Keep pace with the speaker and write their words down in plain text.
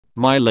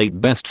My late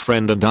best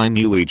friend and I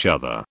knew each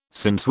other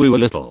since we were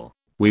little.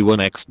 We were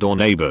next door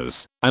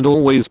neighbors and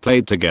always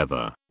played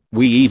together.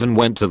 We even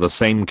went to the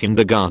same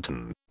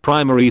kindergarten,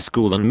 primary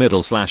school and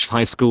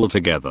middle/high school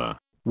together.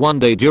 One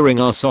day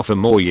during our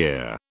sophomore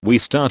year, we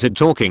started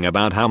talking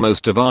about how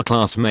most of our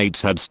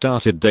classmates had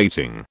started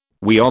dating.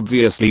 We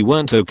obviously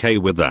weren't okay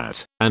with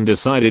that and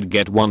decided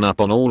get one up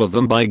on all of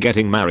them by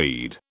getting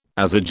married.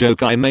 As a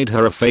joke I made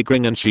her a fake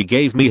ring and she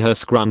gave me her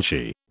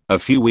scrunchie. A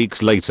few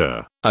weeks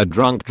later, a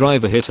drunk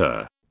driver hit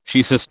her.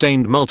 She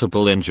sustained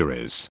multiple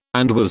injuries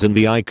and was in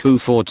the ICU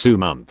for 2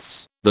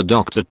 months. The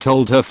doctor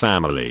told her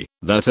family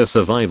that her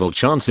survival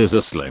chances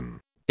are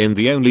slim. In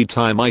the only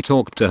time I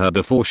talked to her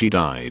before she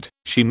died,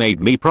 she made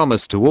me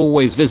promise to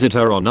always visit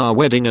her on our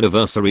wedding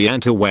anniversary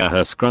and to wear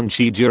her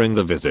scrunchie during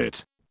the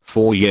visit.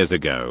 4 years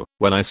ago,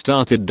 when I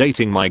started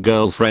dating my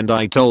girlfriend,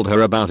 I told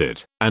her about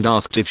it and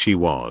asked if she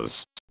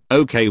was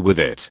okay with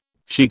it.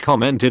 She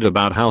commented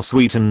about how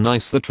sweet and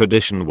nice the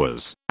tradition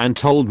was and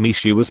told me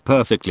she was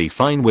perfectly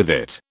fine with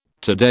it.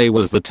 Today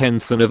was the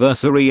 10th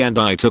anniversary and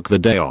I took the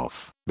day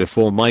off.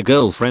 Before my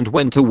girlfriend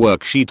went to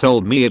work, she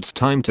told me it's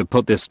time to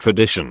put this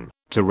tradition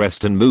to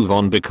rest and move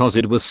on because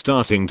it was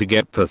starting to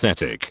get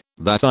pathetic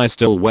that I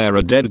still wear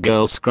a dead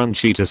girl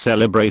scrunchie to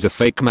celebrate a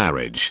fake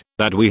marriage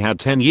that we had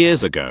 10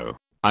 years ago.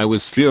 I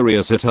was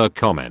furious at her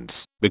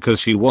comments because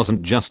she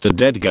wasn't just a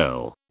dead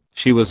girl.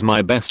 She was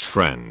my best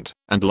friend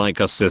and like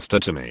a sister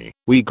to me.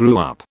 We grew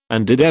up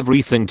and did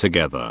everything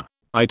together.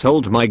 I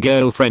told my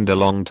girlfriend a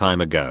long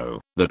time ago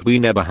that we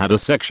never had a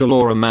sexual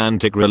or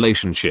romantic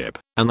relationship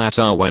and that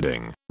our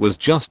wedding was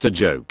just a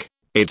joke.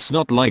 It's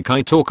not like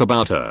I talk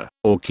about her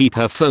or keep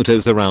her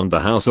photos around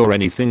the house or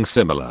anything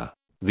similar.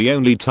 The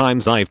only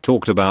times I've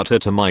talked about her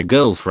to my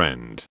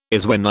girlfriend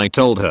is when I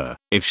told her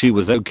if she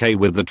was okay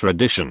with the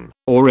tradition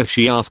or if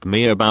she asked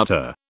me about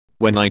her.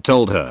 When I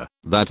told her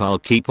that I'll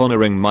keep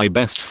honoring my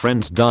best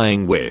friend's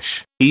dying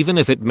wish, even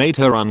if it made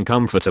her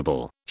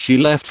uncomfortable, she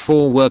left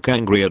for work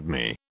angry at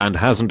me and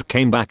hasn't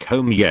came back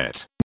home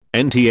yet.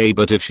 NTA,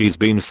 but if she's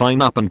been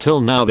fine up until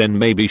now, then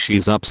maybe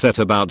she's upset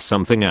about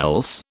something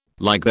else.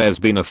 Like there's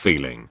been a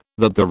feeling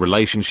that the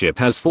relationship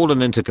has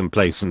fallen into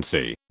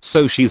complacency,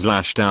 so she's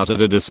lashed out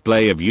at a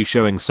display of you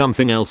showing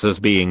something else as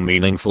being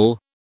meaningful.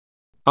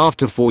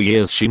 After 4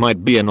 years she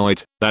might be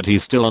annoyed that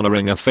he's still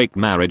honoring a fake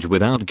marriage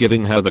without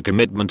giving her the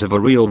commitment of a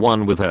real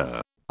one with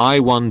her. I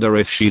wonder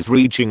if she's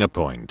reaching a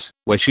point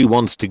where she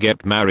wants to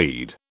get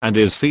married and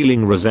is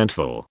feeling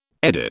resentful.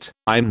 Edit.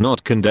 I'm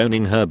not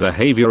condoning her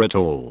behavior at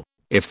all.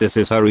 If this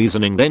is her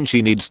reasoning, then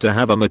she needs to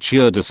have a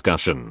mature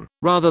discussion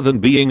rather than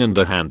being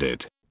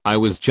underhanded. I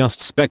was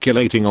just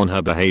speculating on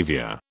her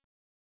behavior.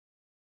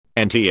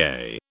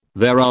 NTA.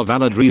 There are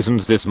valid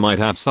reasons this might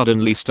have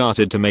suddenly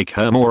started to make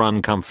her more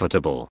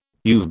uncomfortable.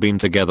 You've been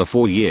together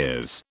for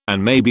years,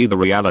 and maybe the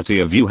reality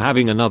of you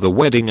having another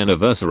wedding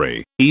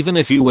anniversary, even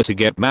if you were to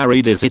get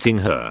married, is hitting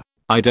her.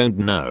 I don't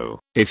know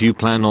if you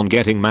plan on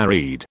getting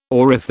married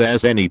or if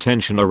there's any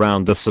tension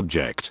around the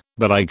subject,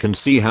 but I can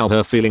see how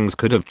her feelings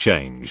could have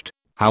changed.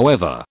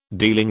 However,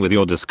 dealing with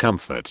your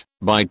discomfort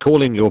by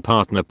calling your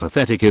partner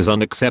pathetic is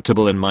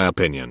unacceptable in my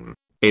opinion.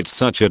 It's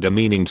such a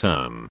demeaning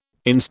term.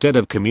 Instead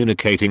of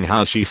communicating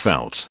how she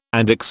felt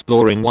and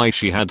exploring why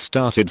she had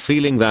started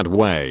feeling that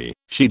way,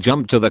 she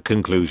jumped to the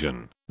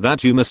conclusion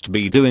that you must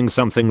be doing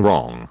something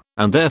wrong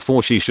and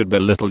therefore she should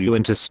belittle you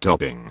into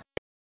stopping.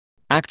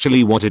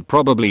 Actually, what it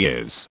probably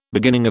is,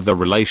 beginning of the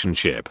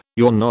relationship,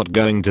 you're not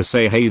going to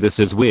say, hey, this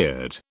is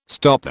weird,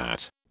 stop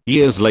that.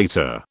 Years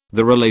later,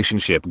 the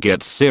relationship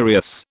gets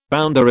serious,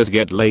 boundaries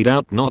get laid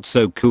out, not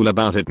so cool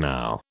about it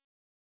now.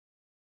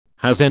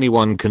 Has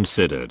anyone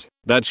considered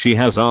that she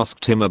has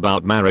asked him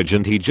about marriage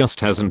and he just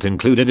hasn't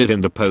included it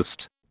in the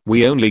post?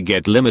 We only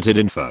get limited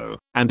info,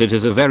 and it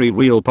is a very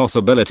real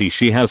possibility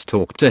she has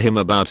talked to him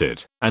about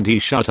it and he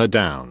shut her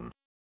down.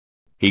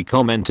 He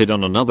commented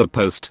on another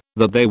post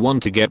that they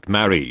want to get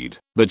married,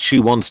 but she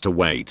wants to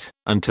wait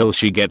until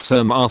she gets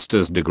her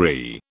master's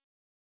degree.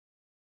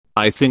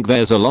 I think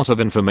there's a lot of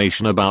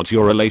information about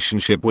your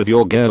relationship with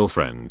your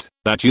girlfriend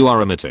that you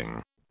are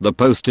omitting. The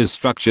post is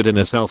structured in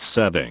a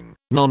self-serving,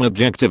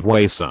 non-objective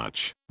way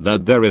such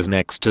that there is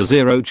next to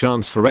zero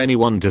chance for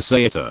anyone to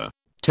say it.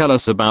 Tell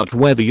us about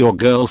whether your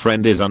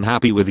girlfriend is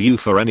unhappy with you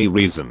for any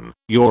reason,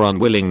 your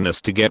unwillingness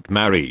to get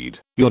married,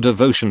 your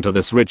devotion to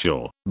this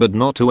ritual, but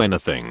not to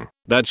anything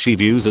that she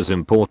views as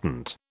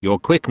important, your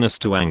quickness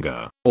to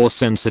anger or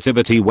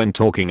sensitivity when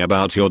talking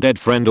about your dead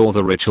friend or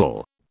the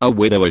ritual. A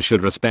widower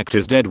should respect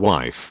his dead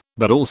wife,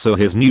 but also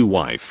his new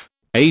wife.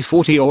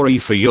 A40 or E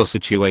for your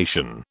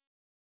situation.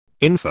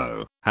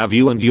 Info. Have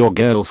you and your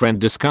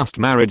girlfriend discussed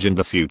marriage in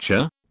the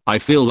future? I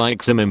feel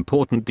like some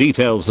important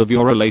details of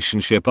your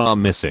relationship are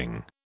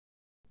missing.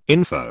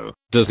 Info.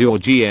 Does your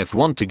GF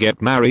want to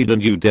get married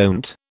and you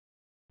don't?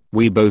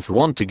 We both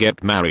want to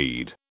get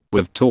married.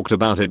 We've talked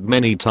about it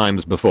many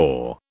times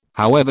before.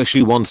 However,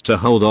 she wants to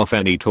hold off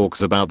any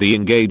talks about the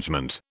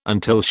engagement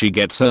until she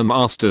gets her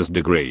master's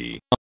degree.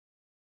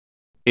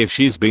 If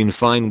she's been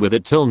fine with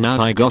it till now,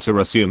 I gotta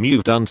assume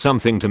you've done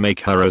something to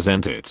make her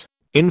resent it.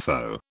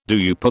 Info. Do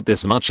you put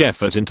this much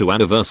effort into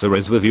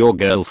anniversaries with your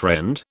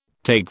girlfriend?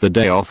 Take the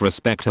day off,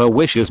 respect her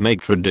wishes,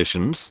 make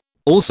traditions.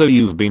 Also,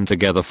 you've been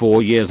together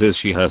 4 years. Is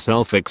she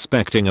herself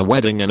expecting a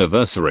wedding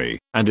anniversary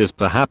and is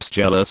perhaps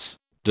jealous?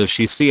 Does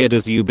she see it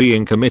as you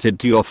being committed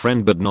to your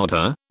friend but not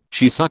her?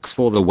 She sucks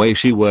for the way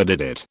she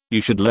worded it. You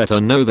should let her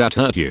know that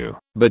hurt you,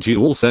 but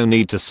you also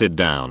need to sit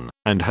down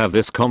and have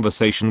this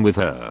conversation with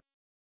her.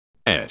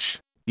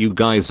 You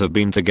guys have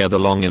been together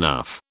long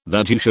enough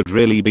that you should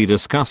really be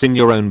discussing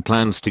your own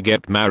plans to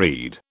get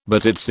married,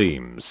 but it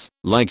seems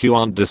like you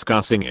aren't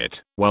discussing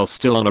it while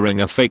still honoring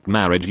a fake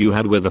marriage you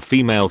had with a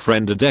female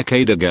friend a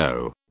decade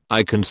ago.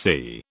 I can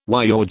see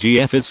why your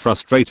GF is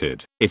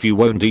frustrated if you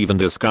won't even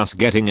discuss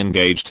getting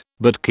engaged,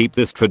 but keep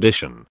this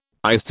tradition.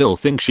 I still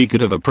think she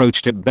could have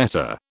approached it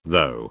better,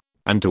 though.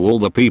 And to all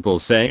the people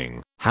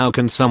saying, how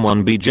can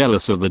someone be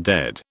jealous of the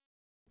dead?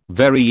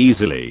 Very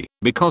easily,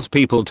 because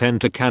people tend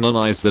to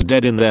canonize the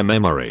dead in their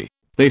memory.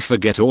 They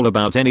forget all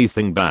about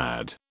anything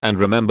bad and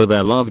remember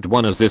their loved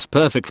one as this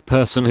perfect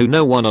person who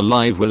no one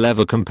alive will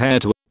ever compare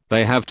to.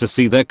 They have to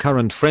see their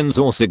current friends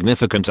or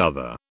significant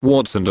other,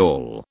 warts and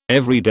all,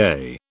 every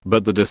day,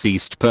 but the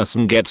deceased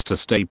person gets to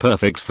stay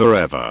perfect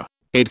forever.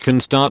 It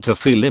can start to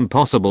feel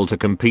impossible to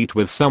compete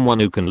with someone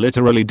who can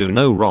literally do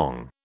no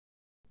wrong.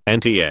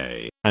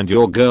 NTA, and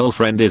your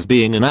girlfriend is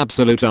being an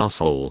absolute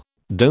asshole.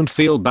 Don't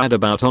feel bad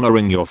about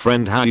honoring your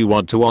friend how you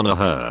want to honor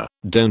her.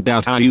 Don't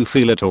doubt how you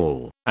feel at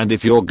all. And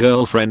if your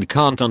girlfriend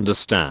can't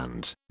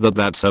understand that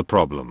that's her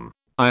problem,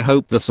 I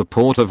hope the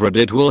support of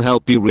Reddit will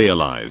help you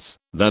realize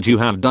that you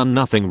have done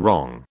nothing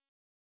wrong.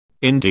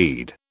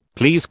 Indeed.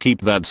 Please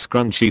keep that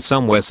scrunchie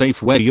somewhere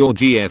safe where your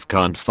GF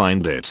can't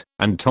find it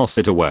and toss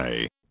it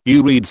away.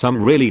 You read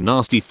some really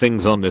nasty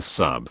things on this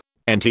sub.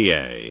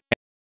 NTA.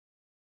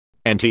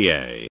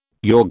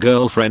 Your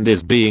girlfriend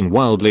is being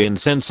wildly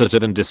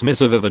insensitive and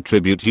dismissive of a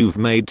tribute you've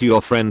made to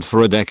your friend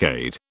for a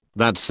decade.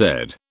 That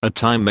said, a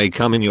time may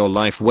come in your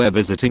life where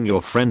visiting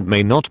your friend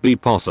may not be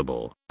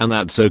possible, and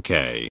that's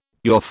okay.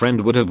 Your friend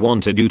would have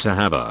wanted you to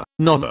have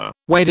another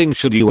wedding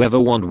should you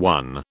ever want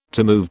one,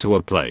 to move to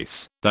a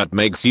place that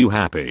makes you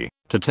happy,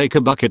 to take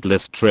a bucket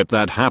list trip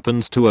that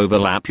happens to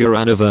overlap your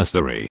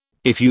anniversary.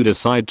 If you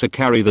decide to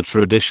carry the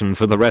tradition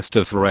for the rest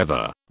of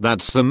forever,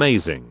 that's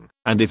amazing.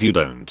 And if you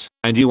don't,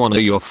 and you honor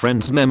your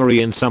friend's memory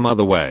in some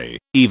other way,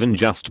 even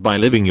just by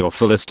living your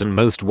fullest and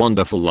most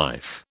wonderful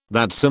life,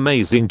 that's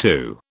amazing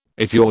too.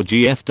 If your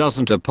GF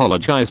doesn't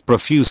apologize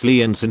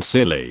profusely and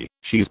sincerely,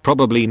 she's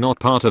probably not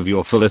part of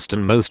your fullest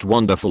and most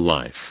wonderful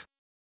life.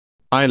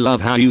 I love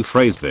how you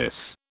phrase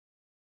this.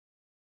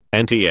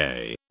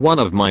 NTA. One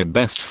of my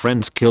best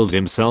friends killed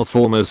himself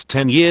almost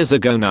 10 years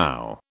ago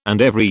now,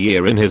 and every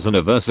year in his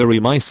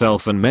anniversary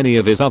myself and many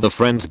of his other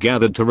friends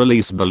gathered to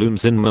release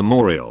balloons in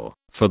memorial.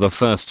 For the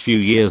first few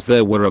years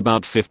there were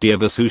about 50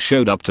 of us who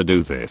showed up to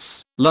do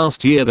this.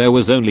 Last year there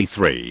was only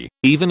 3.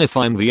 Even if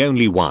I'm the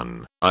only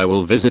one, I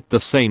will visit the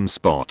same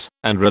spot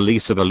and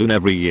release a balloon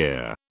every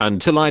year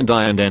until I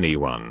die, and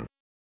anyone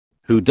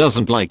who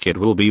doesn't like it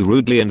will be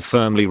rudely and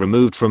firmly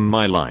removed from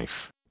my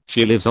life.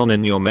 She lives on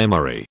in your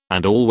memory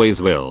and always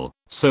will,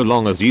 so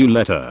long as you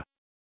let her.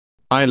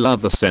 I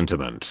love the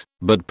sentiment,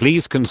 but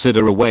please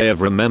consider a way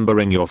of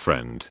remembering your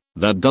friend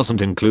that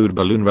doesn't include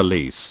balloon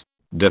release.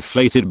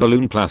 Deflated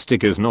balloon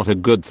plastic is not a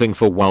good thing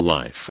for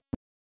wildlife.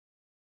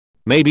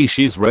 Maybe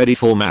she's ready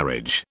for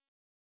marriage.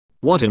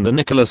 What in the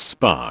Nicholas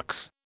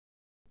Sparks?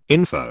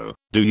 Info.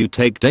 Do you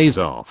take days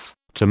off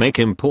to make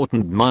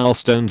important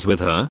milestones with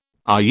her?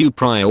 Are you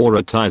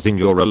prioritizing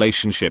your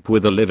relationship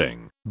with a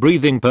living,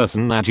 breathing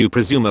person that you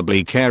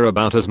presumably care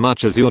about as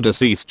much as your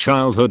deceased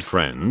childhood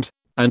friend?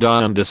 And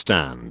I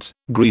understand,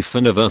 grief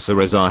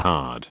anniversaries are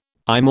hard.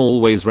 I'm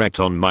always wrecked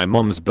on my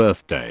mom's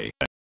birthday.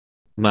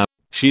 Now,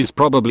 she's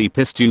probably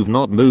pissed you've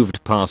not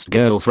moved past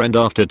girlfriend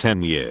after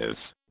 10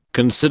 years.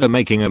 Consider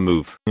making a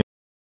move.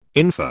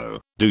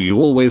 Info. Do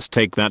you always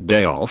take that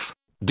day off?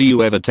 Do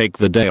you ever take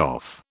the day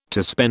off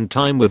to spend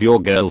time with your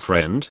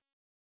girlfriend?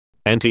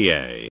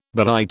 NTA.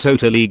 But I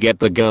totally get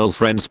the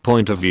girlfriend's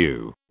point of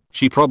view.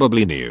 She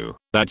probably knew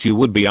that you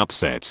would be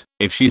upset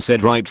if she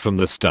said right from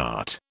the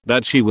start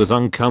that she was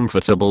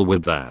uncomfortable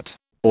with that.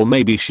 Or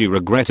maybe she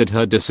regretted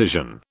her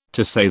decision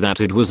to say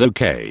that it was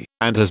okay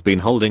and has been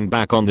holding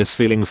back on this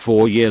feeling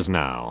for years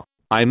now.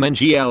 I mean,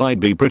 GL, I'd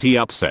be pretty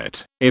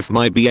upset if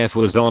my BF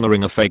was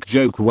honoring a fake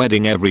joke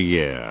wedding every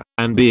year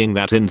and being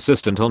that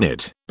insistent on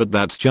it, but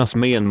that's just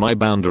me and my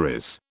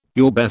boundaries.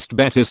 Your best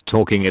bet is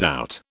talking it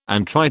out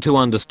and try to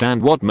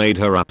understand what made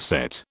her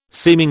upset,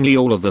 seemingly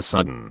all of a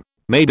sudden.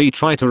 Maybe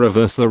try to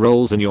reverse the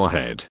roles in your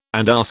head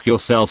and ask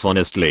yourself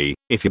honestly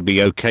if you'd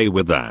be okay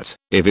with that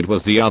if it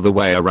was the other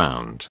way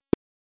around.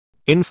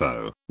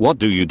 Info. What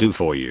do you do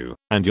for you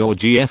and your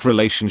GF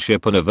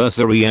relationship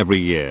anniversary every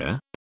year?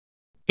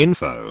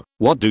 Info.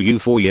 What do you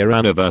for your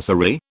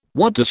anniversary?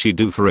 What does she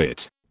do for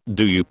it?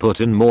 Do you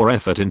put in more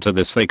effort into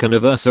this fake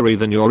anniversary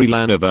than your real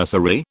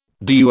anniversary?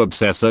 Do you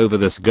obsess over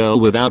this girl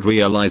without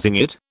realizing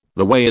it?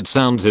 The way it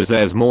sounds is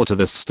there's more to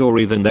this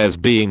story than there's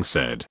being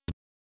said.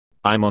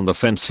 I'm on the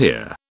fence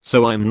here,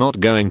 so I'm not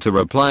going to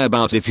reply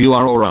about if you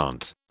are or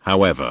aren't.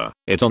 However,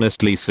 it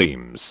honestly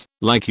seems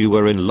like you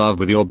were in love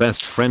with your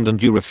best friend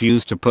and you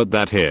refused to put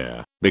that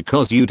here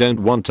because you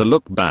don't want to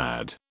look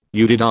bad.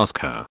 You did ask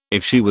her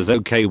if she was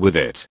okay with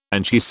it,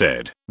 and she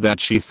said that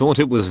she thought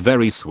it was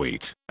very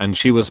sweet and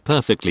she was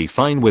perfectly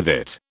fine with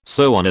it.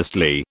 So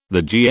honestly,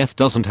 the GF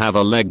doesn't have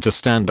a leg to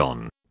stand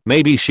on.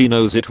 Maybe she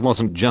knows it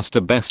wasn't just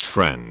a best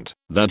friend,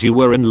 that you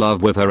were in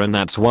love with her and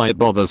that's why it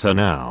bothers her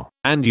now.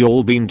 And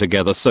y'all been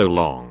together so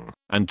long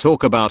and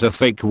talk about a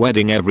fake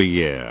wedding every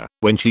year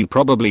when she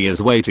probably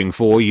is waiting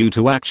for you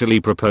to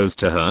actually propose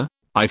to her.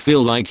 I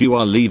feel like you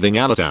are leaving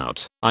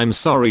out. I'm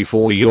sorry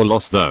for your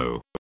loss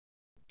though.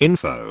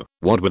 Info: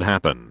 what would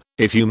happen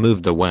if you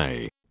moved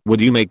away?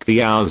 Would you make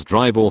the hours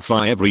drive or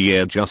fly every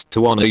year just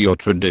to honor your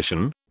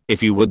tradition?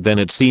 If you would, then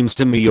it seems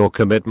to me your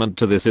commitment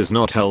to this is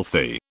not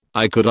healthy.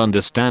 I could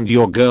understand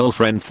your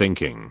girlfriend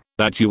thinking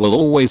that you will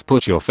always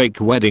put your fake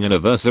wedding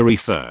anniversary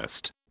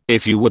first.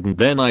 If you wouldn't,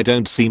 then I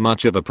don't see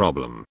much of a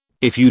problem.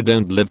 If you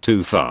don't live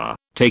too far,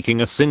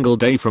 taking a single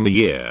day from a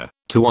year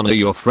to honor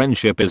your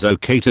friendship is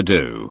okay to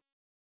do.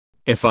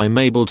 If I'm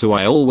able to,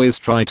 I always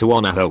try to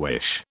honor her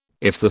wish.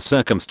 If the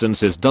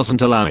circumstances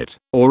doesn't allow it,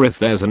 or if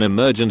there's an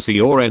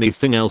emergency or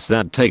anything else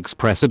that takes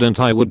precedent,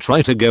 I would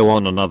try to go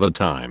on another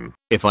time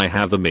if I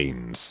have the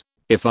means.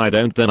 If I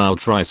don't, then I'll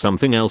try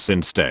something else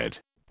instead.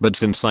 But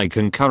since I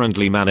can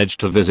currently manage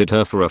to visit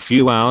her for a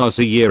few hours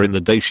a year in the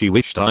day she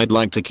wished, I'd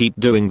like to keep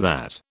doing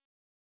that.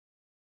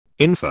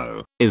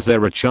 Info: is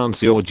there a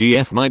chance your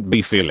GF might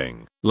be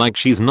feeling like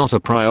she's not a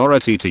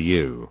priority to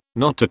you?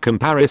 Not a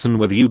comparison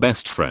with you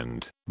best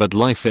friend, but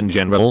life in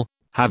general?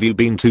 Have you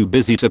been too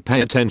busy to pay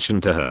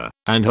attention to her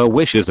and her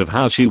wishes of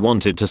how she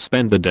wanted to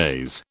spend the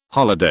days,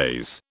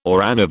 holidays,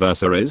 or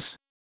anniversaries?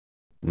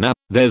 Nah,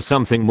 there's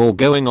something more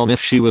going on.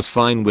 If she was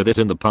fine with it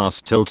in the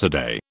past till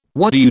today,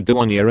 what do you do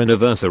on your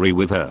anniversary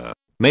with her?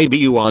 Maybe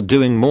you are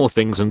doing more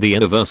things in the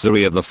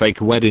anniversary of the fake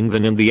wedding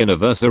than in the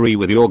anniversary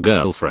with your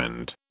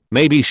girlfriend.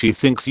 Maybe she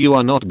thinks you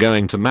are not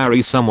going to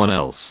marry someone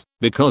else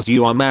because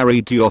you are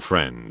married to your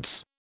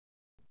friends.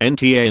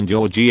 NTA, and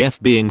your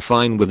GF being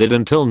fine with it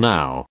until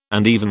now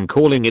and even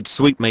calling it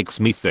sweet makes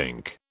me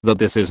think that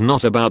this is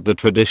not about the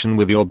tradition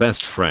with your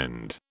best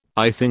friend.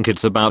 I think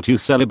it's about you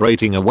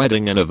celebrating a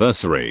wedding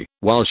anniversary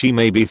while she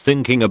may be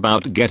thinking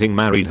about getting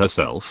married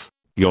herself.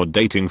 You're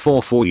dating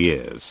for 4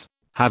 years.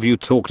 Have you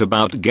talked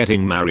about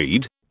getting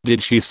married?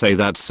 Did she say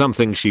that's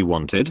something she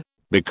wanted?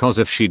 Because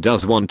if she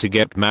does want to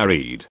get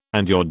married,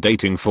 and you're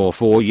dating for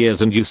 4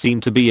 years and you seem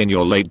to be in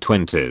your late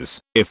 20s,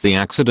 if the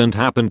accident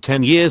happened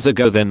 10 years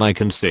ago, then I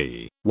can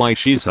see why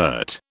she's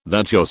hurt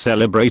that you're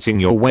celebrating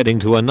your wedding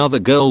to another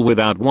girl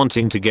without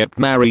wanting to get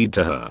married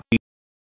to her.